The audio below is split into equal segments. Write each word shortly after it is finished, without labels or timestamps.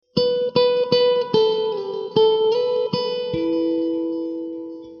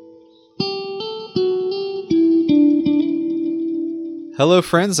Hello,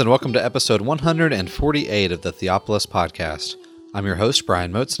 friends, and welcome to episode 148 of the Theopolis Podcast. I'm your host,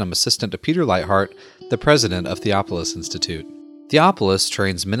 Brian Moats, and I'm assistant to Peter Lightheart, the president of Theopolis Institute. Theopolis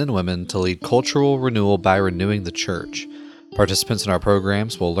trains men and women to lead cultural renewal by renewing the church. Participants in our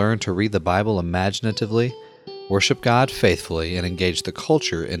programs will learn to read the Bible imaginatively, worship God faithfully, and engage the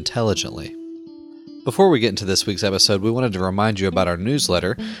culture intelligently. Before we get into this week's episode, we wanted to remind you about our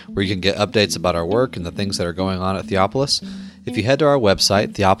newsletter, where you can get updates about our work and the things that are going on at Theopolis. If you head to our website,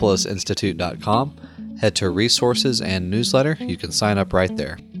 theopolisinstitute.com, head to Resources and Newsletter, you can sign up right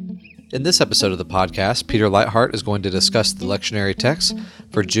there. In this episode of the podcast, Peter Lightheart is going to discuss the lectionary text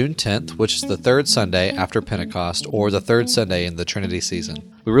for June 10th, which is the third Sunday after Pentecost, or the third Sunday in the Trinity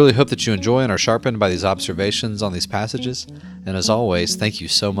season. We really hope that you enjoy and are sharpened by these observations on these passages, and as always, thank you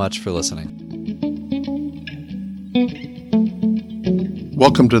so much for listening.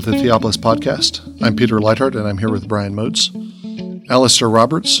 Welcome to the Theopolis Podcast. I'm Peter Lightheart, and I'm here with Brian Moats. Alistair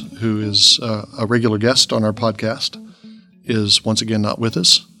Roberts, who is a regular guest on our podcast, is once again not with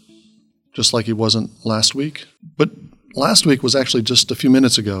us, just like he wasn't last week. But last week was actually just a few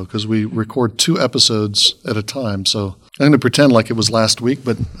minutes ago, because we record 2 episodes at a time. So I'm going to pretend like it was last week,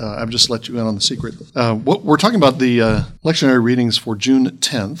 but I've just let you in on the secret. We're talking about the lectionary readings for June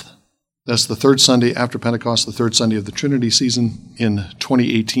 10th. That's the third Sunday after Pentecost, the third Sunday of the Trinity season in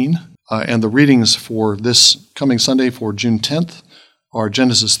 2018. And the readings for this coming Sunday for June 10th are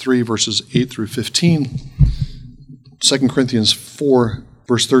Genesis 3, verses 8 through 15, 2 Corinthians 4,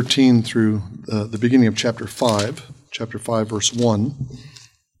 verse 13 through the beginning of chapter 5, verse 1,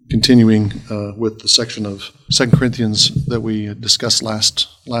 continuing with the section of 2 Corinthians that we discussed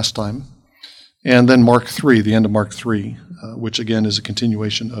last time, and then Mark 3, the end of Mark 3, which again is a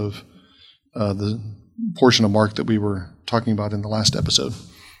continuation of the portion of Mark that we were talking about in the last episode.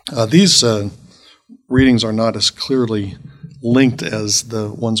 These readings are not as clearly linked as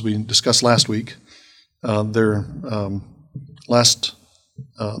the ones we discussed last week. The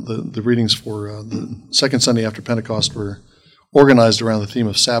readings for the second Sunday after Pentecost were organized around the theme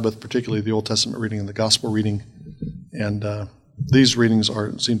of Sabbath, particularly the Old Testament reading and the Gospel reading. And these readings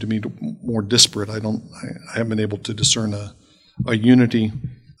seem to me more disparate. I haven't been able to discern a unity.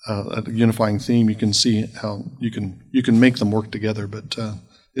 A unifying theme. You can see how you can make them work together, but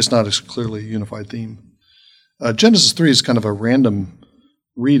it's not as clearly a unified theme. Genesis 3 is kind of a random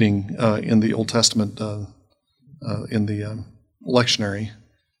reading in the Old Testament in the lectionary.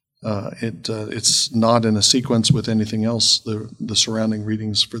 It's not in a sequence with anything else. The surrounding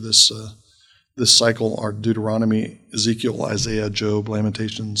readings for this cycle are Deuteronomy, Ezekiel, Isaiah, Job,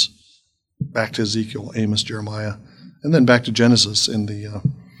 Lamentations, back to Ezekiel, Amos, Jeremiah, and then back to Genesis in the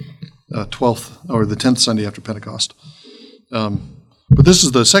 12th or the 10th Sunday after Pentecost. But this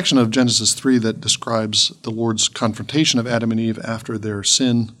is the section of Genesis 3 that describes the Lord's confrontation of Adam and Eve after their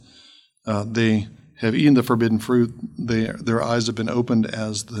sin. They have eaten the forbidden fruit. Their eyes have been opened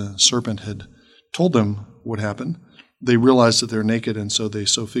as the serpent had told them would happen. They realize that they're naked, and so they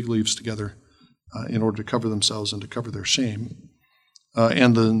sew fig leaves together in order to cover themselves and to cover their shame.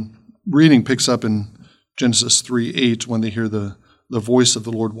 And the reading picks up in Genesis 3:8 when they hear the voice of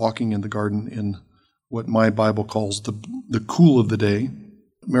the Lord walking in the garden in what my Bible calls the cool of the day.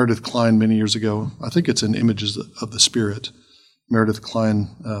 Meredith Kline, many years ago, I think it's in Images of the Spirit, Meredith Kline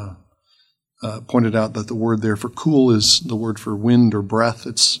pointed out that the word there for cool is the word for wind or breath.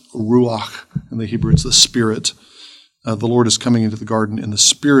 It's ruach. In the Hebrew, it's the spirit. The Lord is coming into the garden in the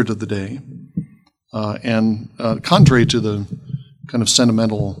spirit of the day. And contrary to the kind of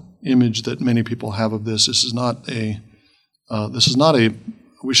sentimental image that many people have of this,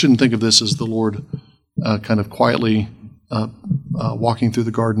 we shouldn't think of this as the Lord kind of quietly walking through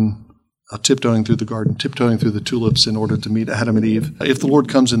the garden, tiptoeing through the tulips in order to meet Adam and Eve. If the Lord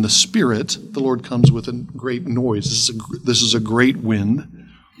comes in the Spirit, the Lord comes with a great noise. This is a great wind.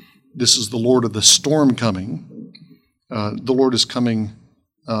 This is the Lord of the storm coming. The Lord is coming.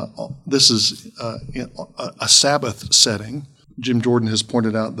 This is a Sabbath setting. Jim Jordan has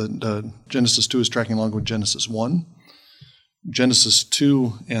pointed out that Genesis 2 is tracking along with Genesis 1. Genesis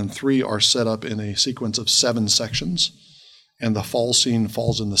 2 and 3 are set up in a sequence of 7 sections, and the fall scene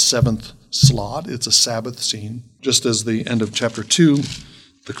falls in the 7th slot. It's a Sabbath scene. Just as the end of chapter 2,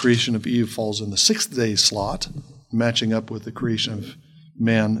 the creation of Eve falls in the 6th day slot, matching up with the creation of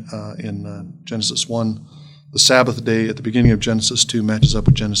man in Genesis 1. The Sabbath day at the beginning of Genesis 2 matches up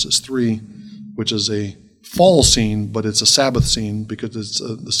with Genesis 3, which is a fall scene, but it's a Sabbath scene because it's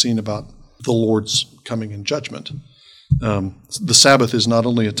the scene about the Lord's coming in judgment. The Sabbath is not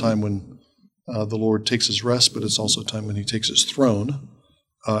only a time when the Lord takes his rest, but it's also a time when he takes his throne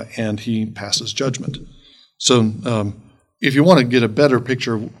and he passes judgment. So if you want to get a better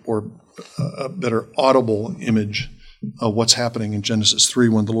picture or a better audible image of what's happening in Genesis 3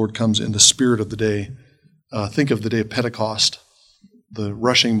 when the Lord comes in the spirit of the day, think of the day of Pentecost, the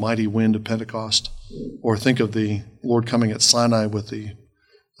rushing mighty wind of Pentecost, or think of the Lord coming at Sinai with the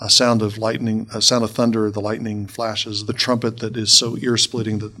sound of lightning, a sound of thunder, the lightning flashes, the trumpet that is so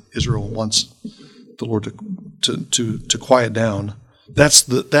ear-splitting that Israel wants the Lord to quiet down. That's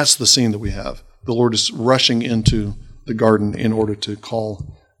the scene that we have. The Lord is rushing into the garden in order to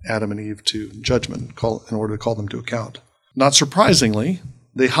call Adam and Eve to judgment, in order to call them to account. Not surprisingly,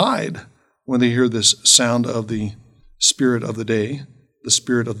 they hide when they hear this sound of the spirit of the day, the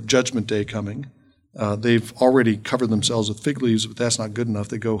spirit of judgment day coming. They've already covered themselves with fig leaves, but that's not good enough.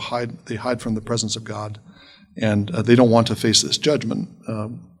 They hide from the presence of God, and they don't want to face this judgment.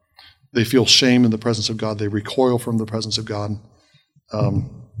 They feel shame in the presence of God. They recoil from the presence of God.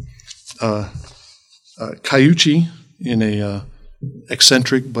 Caiucci, in a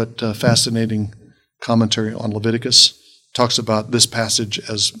eccentric but fascinating commentary on Leviticus, talks about this passage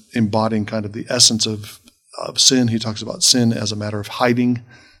as embodying kind of the essence of sin. He talks about sin as a matter of hiding,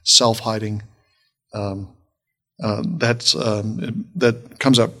 self-hiding. That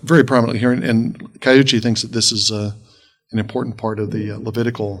comes up very prominently here, and Caiucci thinks that this is an important part of the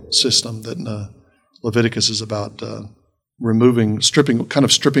Levitical system, that Leviticus is about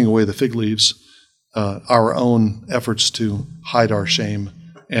stripping away the fig leaves, our own efforts to hide our shame,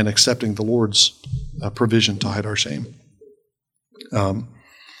 and accepting the Lord's provision to hide our shame.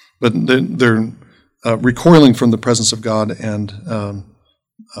 But they're recoiling from the presence of God, and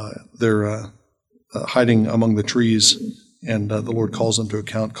they're hiding among the trees, and the Lord calls them to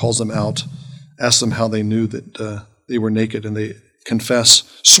account, calls them out, asks them how they knew that they were naked, and they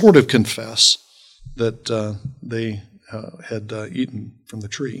sort of confess that they had eaten from the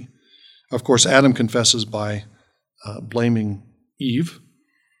tree. Of course, Adam confesses by blaming Eve.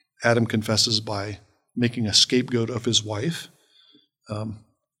 Adam confesses by making a scapegoat of his wife.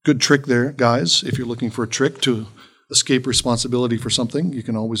 Good trick there, guys. If you're looking for a trick to escape responsibility for something, you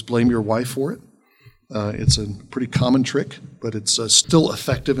can always blame your wife for it. It's a pretty common trick, but it's still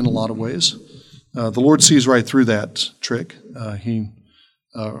effective in a lot of ways. The Lord sees right through that trick. He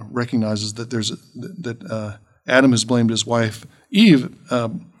recognizes that Adam has blamed his wife. Eve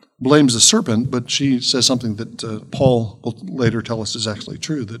blames the serpent, but she says something that Paul will later tell us is actually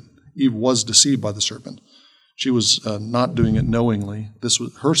true, that Eve was deceived by the serpent. She was not doing it knowingly.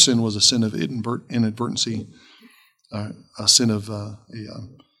 Her sin was a sin of inadvertency, a sin of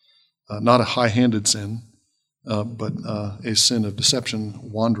not a high-handed sin, but a sin of deception,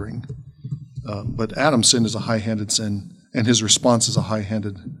 wandering. But Adam's sin is a high-handed sin, and his response is a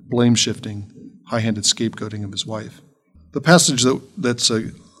high-handed blame-shifting, high-handed scapegoating of his wife. The passage that's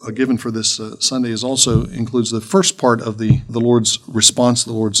given for this Sunday also includes the first part of the Lord's response,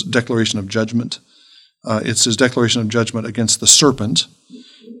 the Lord's declaration of judgment. It's his declaration of judgment against the serpent,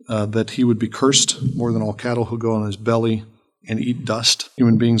 that he would be cursed more than all cattle who go on his belly and eat dust.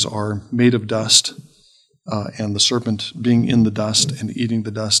 Human beings are made of dust, and the serpent, being in the dust and eating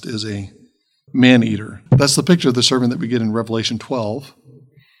the dust, is a man-eater. That's the picture of the serpent that we get in Revelation 12,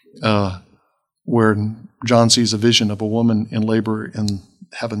 where John sees a vision of a woman in labor in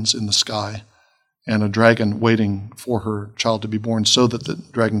heavens, in the sky, and a dragon waiting for her child to be born so that the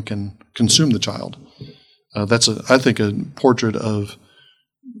dragon can consume the child. That's, I think, a portrait of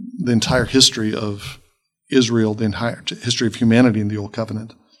the entire history of Israel, the entire history of humanity in the Old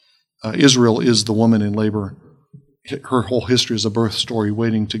Covenant. Israel is the woman in labor. Her whole history is a birth story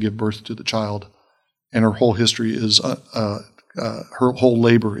waiting to give birth to the child. And her whole history is, her whole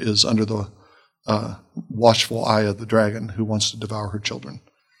labor is under the watchful eye of the dragon who wants to devour her children.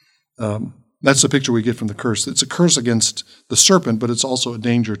 That's the picture we get from the curse. It's a curse against the serpent, but it's also a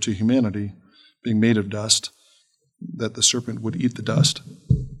danger to humanity, being made of dust, that the serpent would eat the dust.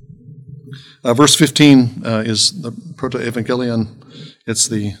 Verse 15 is the proto-evangelion. It's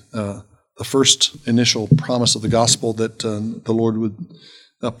the first initial promise of the gospel that the Lord would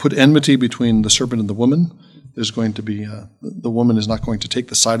put enmity between the serpent and the woman. There's going to be the woman is not going to take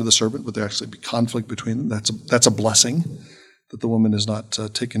the side of the serpent, but there actually be conflict between them. That's a blessing, that the woman is not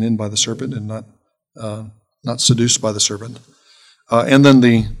taken in by the serpent and not seduced by the serpent. And then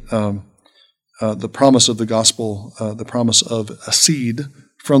the promise of the gospel, the promise of a seed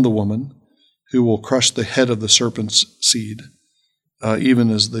from the woman who will crush the head of the serpent's seed, even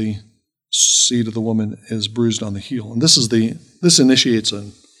as the seed of the woman is bruised on the heel. And this initiates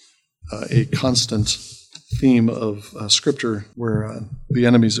a constant theme of Scripture where the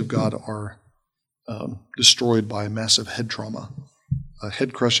enemies of God are destroyed by massive head trauma.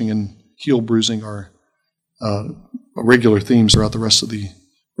 Head crushing and heel bruising are regular themes throughout the rest of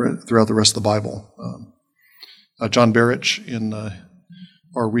the Bible. John Barrich, in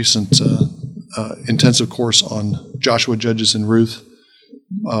our recent intensive course on Joshua, Judges, and Ruth,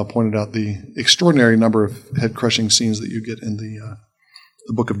 pointed out the extraordinary number of head-crushing scenes that you get in the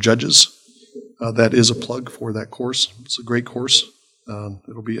book of Judges. That is a plug for that course. It's a great course.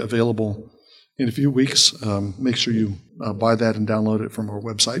 It'll be available in a few weeks. Make sure you buy that and download it from our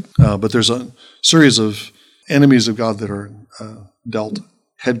website. But there's a series of enemies of God that are dealt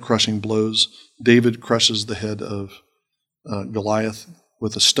head-crushing blows. David crushes the head of Goliath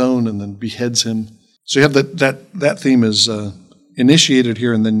with a stone and then beheads him. So you have that theme is initiated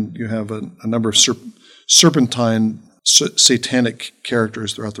here, and then you have a number of serpentine, satanic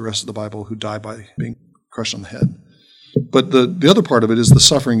characters throughout the rest of the Bible who die by being crushed on the head. But the other part of it is the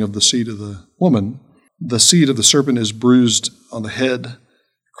suffering of the seed of the woman. The seed of the serpent is bruised on the head,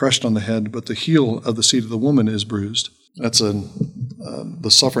 crushed on the head, but the heel of the seed of the woman is bruised. That's the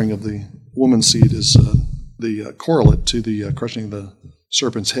suffering of the woman's seed is the correlate to the crushing of the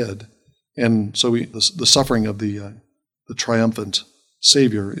serpent's head. And so the suffering of the triumphant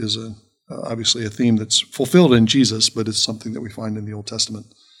Savior is obviously a theme that's fulfilled in Jesus, but it's something that we find in the Old Testament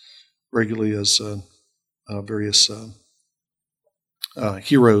regularly as various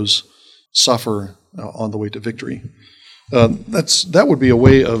heroes suffer on the way to victory. That would be a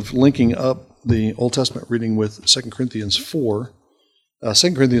way of linking up the Old Testament reading with 2 Corinthians 4.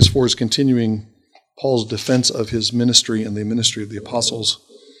 2 Corinthians 4 is continuing Paul's defense of his ministry and the ministry of the apostles.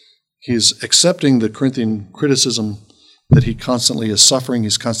 He's accepting the Corinthian criticism that he constantly is suffering,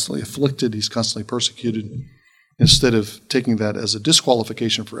 he's constantly afflicted, he's constantly persecuted. Instead of taking that as a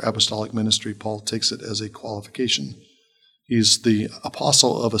disqualification for apostolic ministry, Paul takes it as a qualification. He's the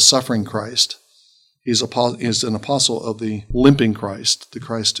apostle of a suffering Christ. He's an apostle of the limping Christ, the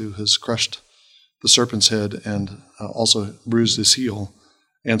Christ who has crushed the serpent's head and also bruised his heel.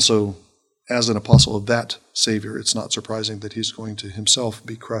 And so, as an apostle of that Savior, it's not surprising that he's going to himself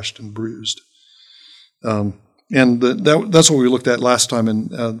be crushed and bruised. That's what we looked at last time,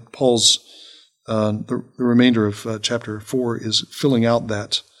 and Paul's the remainder of chapter 4 is filling out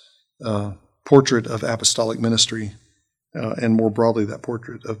that portrait of apostolic ministry, and more broadly that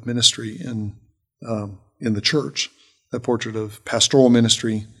portrait of ministry in the church, that portrait of pastoral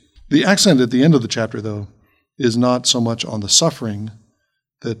ministry. The accent at the end of the chapter, though, is not so much on the suffering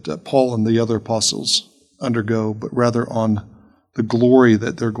that Paul and the other apostles undergo, but rather on the glory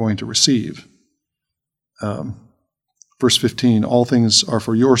that they're going to receive. Verse 15, all things are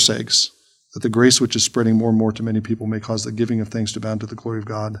for your sakes, that the grace which is spreading more and more to many people may cause the giving of thanks to abound to the glory of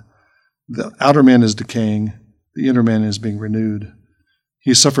God. The outer man is decaying, the inner man is being renewed.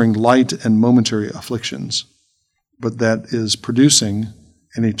 He is suffering light and momentary afflictions, but that is producing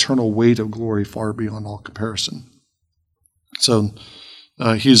an eternal weight of glory far beyond all comparison. So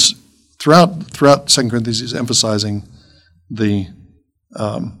he's throughout 2 Corinthians, he's emphasizing the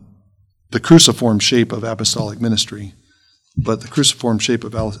cruciform shape of apostolic ministry, but the cruciform shape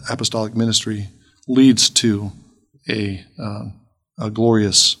of apostolic ministry leads to a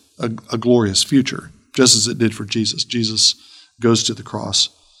glorious future, just as it did for Jesus. Jesus goes to the cross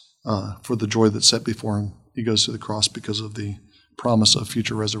for the joy that's set before him. He goes to the cross because of the promise of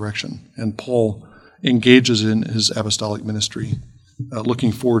future resurrection. And Paul engages in his apostolic ministry,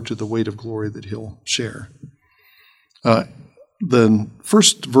 looking forward to the weight of glory that he'll share. The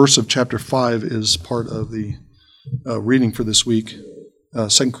first verse of chapter 5 is part of the reading for this week,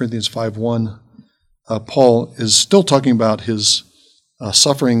 2 Corinthians 5:1. Paul is still talking about his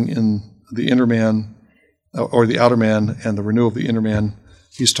suffering in the inner man, or the outer man, and the renewal of the inner man.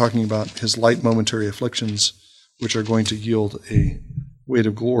 He's talking about his light momentary afflictions, which are going to yield a weight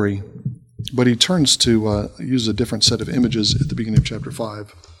of glory. But he turns to use a different set of images at the beginning of chapter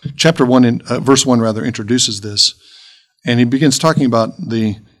 5. Chapter 1, verse 1 rather, introduces this. And he begins talking about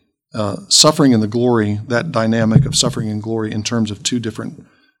the suffering and the glory, that dynamic of suffering and glory in terms of two different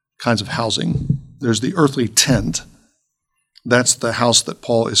kinds of housing. There's the earthly tent. That's the house that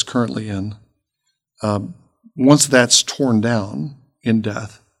Paul is currently in. Once that's torn down in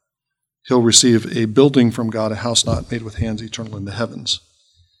death, he'll receive a building from God, a house not made with hands, eternal in the heavens.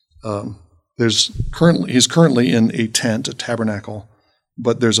 He's currently in a tent, a tabernacle,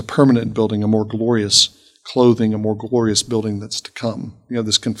 but there's a permanent building, a more glorious clothing, a more glorious building that's to come. You know,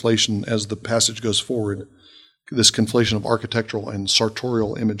 this conflation as the passage goes forward, this conflation of architectural and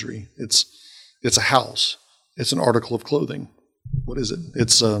sartorial imagery. It's a house. It's an article of clothing. What is it?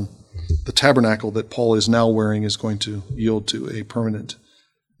 It's the tabernacle that Paul is now wearing is going to yield to a permanent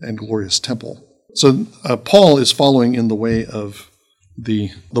and glorious temple. So Paul is following in the way of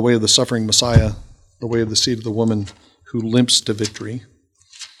the suffering Messiah the way of the seed of the woman who limps to victory.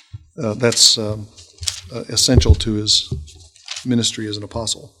 That's essential to his ministry as an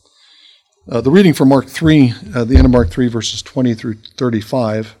apostle. The reading from Mark 3, the end of Mark 3, verses 20 through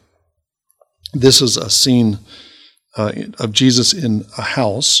 35, this is a scene of Jesus in a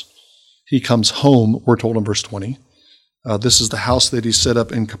house. He comes home, we're told in verse 20. This is the house that he set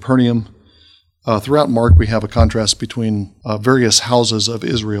up in Capernaum. Throughout Mark, we have a contrast between various houses of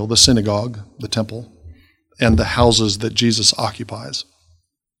Israel, the synagogue, the temple, and the houses that Jesus occupies.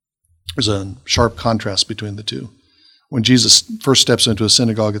 There's a sharp contrast between the two. When Jesus first steps into a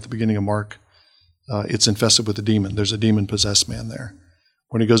synagogue at the beginning of Mark, it's infested with a demon. There's a demon-possessed man there.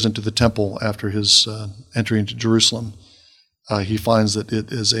 When he goes into the temple after his entry into Jerusalem, he finds that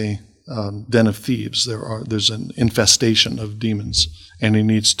it is a den of thieves. There's an infestation of demons, and he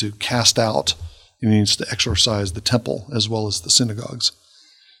needs to cast out, he needs to exorcise the temple as well as the synagogues.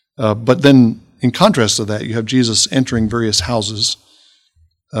 But then, in contrast to that, you have Jesus entering various houses,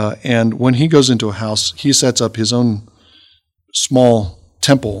 and when he goes into a house, he sets up his own small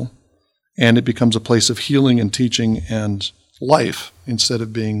temple, and it becomes a place of healing and teaching and life. Instead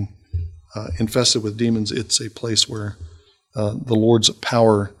of being infested with demons, it's a place where the Lord's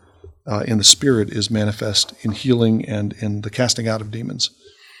power in the Spirit is manifest in healing and in the casting out of demons.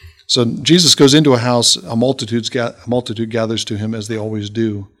 So Jesus goes into a house, a multitude gathers to him as they always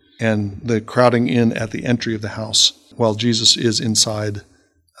do, and they're crowding in at the entry of the house while Jesus is inside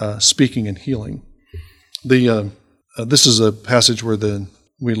speaking and healing. This is a passage where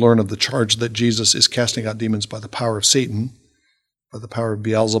we learn of the charge that Jesus is casting out demons by the power of Satan, by the power of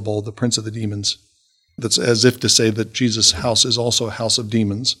Beelzebul, the prince of the demons. That's as if to say that Jesus' house is also a house of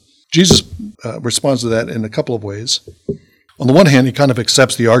demons. Jesus responds to that in a couple of ways. On the one hand, he kind of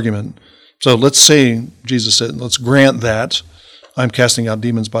accepts the argument. So let's say, Jesus said, let's grant that I'm casting out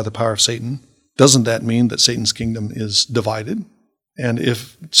demons by the power of Satan. Doesn't that mean that Satan's kingdom is divided? And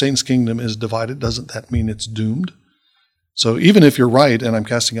if Satan's kingdom is divided, doesn't that mean it's doomed? So even if you're right and I'm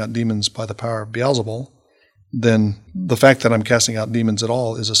casting out demons by the power of Beelzebul, then the fact that I'm casting out demons at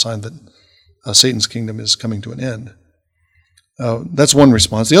all is a sign that Satan's kingdom is coming to an end. That's one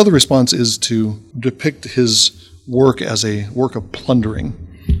response. The other response is to depict his work as a work of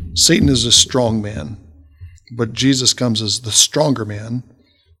plundering. Satan is a strong man, but Jesus comes as the stronger man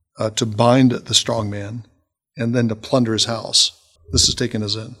to bind the strong man and then to plunder his house. This is taken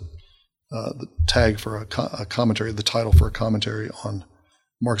as the tag for a commentary, the title for a commentary on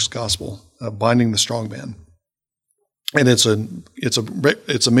Mark's gospel, binding the strong man. And it's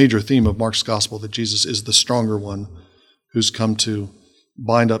a major theme of Mark's gospel that Jesus is the stronger one who's come to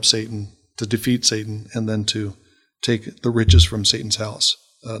bind up Satan, to defeat Satan, and then to take the riches from Satan's house.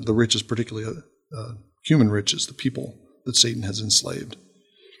 The riches, particularly human riches, the people that Satan has enslaved.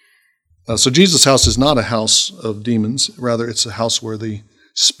 So Jesus' house is not a house of demons. Rather, it's a house where the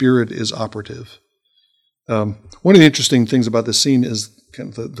Spirit is operative. One of the interesting things about this scene is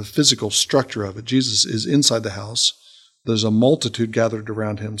kind of the physical structure of it. Jesus is inside the house. There's a multitude gathered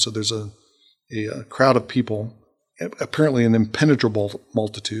around him. So there's a crowd of people, apparently an impenetrable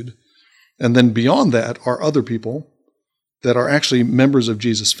multitude. And then beyond that are other people that are actually members of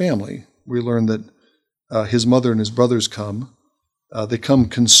Jesus' family. We learn that his mother and his brothers come. They come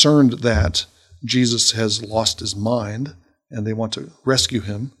concerned that Jesus has lost his mind, and they want to rescue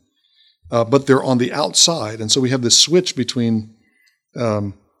him. But they're on the outside, and so we have this switch between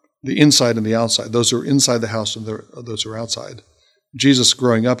the inside and the outside. Those who are inside the house and those who are outside. Jesus,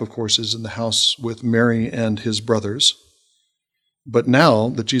 growing up, of course, is in the house with Mary and his brothers. But now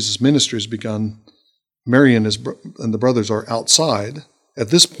that Jesus' ministry has begun, Mary and the brothers are outside. At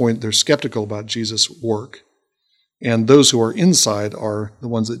this point, they're skeptical about Jesus' work. And those who are inside are the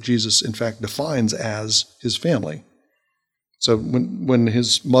ones that Jesus, in fact, defines as his family. So when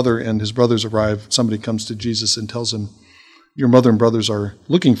his mother and his brothers arrive, somebody comes to Jesus and tells him, your mother and brothers are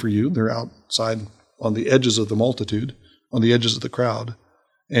looking for you. They're outside on the edges of the multitude, on the edges of the crowd.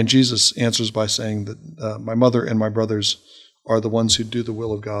 And Jesus answers by saying that my mother and my brothers are the ones who do the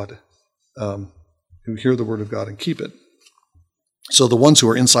will of God, who hear the word of God and keep it. So the ones who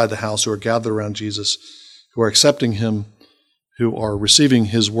are inside the house, who are gathered around Jesus, who are accepting him, who are receiving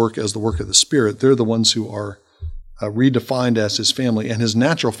his work as the work of the Spirit, they're the ones who are redefined as his family, and his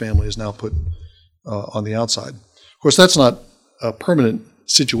natural family is now put on the outside. Of course, that's not a permanent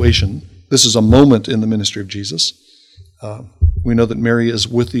situation. This is a moment in the ministry of Jesus. We know that Mary is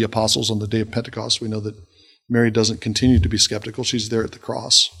with the apostles on the day of Pentecost. We know that Mary doesn't continue to be skeptical. She's there at the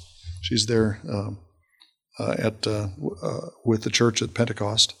cross. She's there with the church at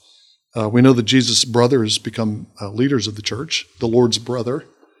Pentecost. We know that Jesus' brothers become leaders of the church. The Lord's brother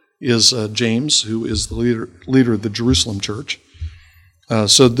is James, who is the leader of the Jerusalem church.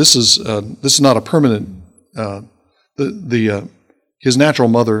 So this is not a permanent. His natural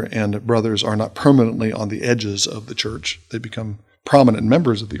mother and brothers are not permanently on the edges of the church. They become prominent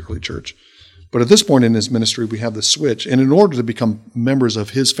members of the early church. But at this point in his ministry, we have the switch. And in order to become members of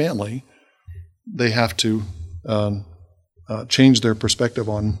his family, they have to change their perspective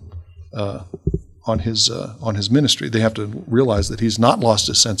on his ministry. They have to realize that he's not lost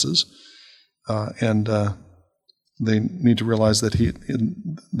his senses, and they need to realize that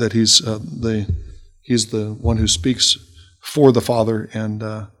he's the one who speaks for the Father, and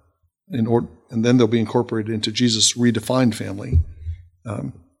then they'll be incorporated into Jesus' redefined family.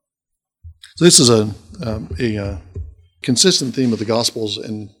 So this is a consistent theme of the Gospels,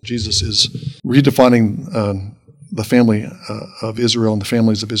 and Jesus is redefining the family of Israel and the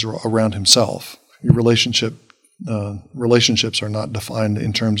families of Israel around himself. Your relationships are not defined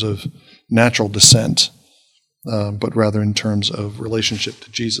in terms of natural descent, but rather in terms of relationship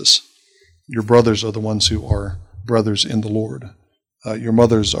to Jesus. Your brothers are the ones who are brothers in the Lord. Your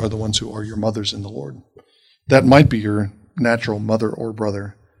mothers are the ones who are your mothers in the Lord. That might be your natural mother or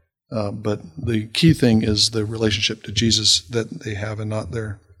brother, but the key thing is the relationship to Jesus that they have and not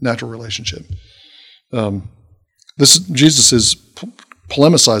their natural relationship. Jesus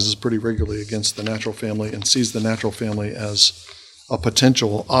polemicizes pretty regularly against the natural family and sees the natural family as a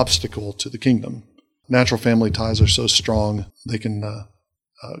potential obstacle to the kingdom. Natural family ties are so strong, they can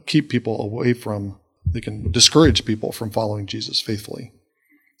keep people away from, they can discourage people from following Jesus faithfully.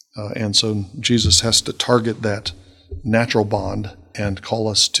 And so Jesus has to target that natural bond and call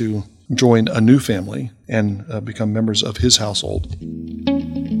us to join a new family and become members of his household.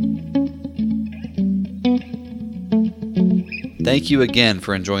 Thank you again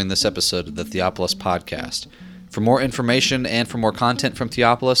for enjoying this episode of the Theopolis Podcast. For more information and for more content from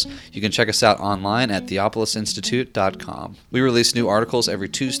Theopolis, you can check us out online at theopolisinstitute.com. We release new articles every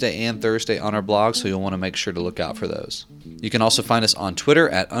Tuesday and Thursday on our blog, so you'll want to make sure to look out for those. You can also find us on Twitter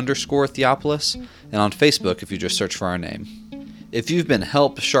at _Theopolis and on Facebook if you just search for our name. If you've been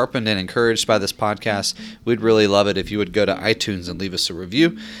helped, sharpened, and encouraged by this podcast, we'd really love it if you would go to iTunes and leave us a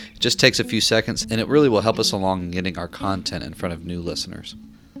review. It just takes a few seconds, and it really will help us along in getting our content in front of new listeners.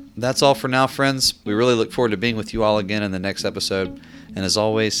 That's all for now, friends. We really look forward to being with you all again in the next episode. And as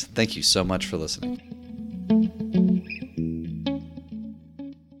always, thank you so much for listening.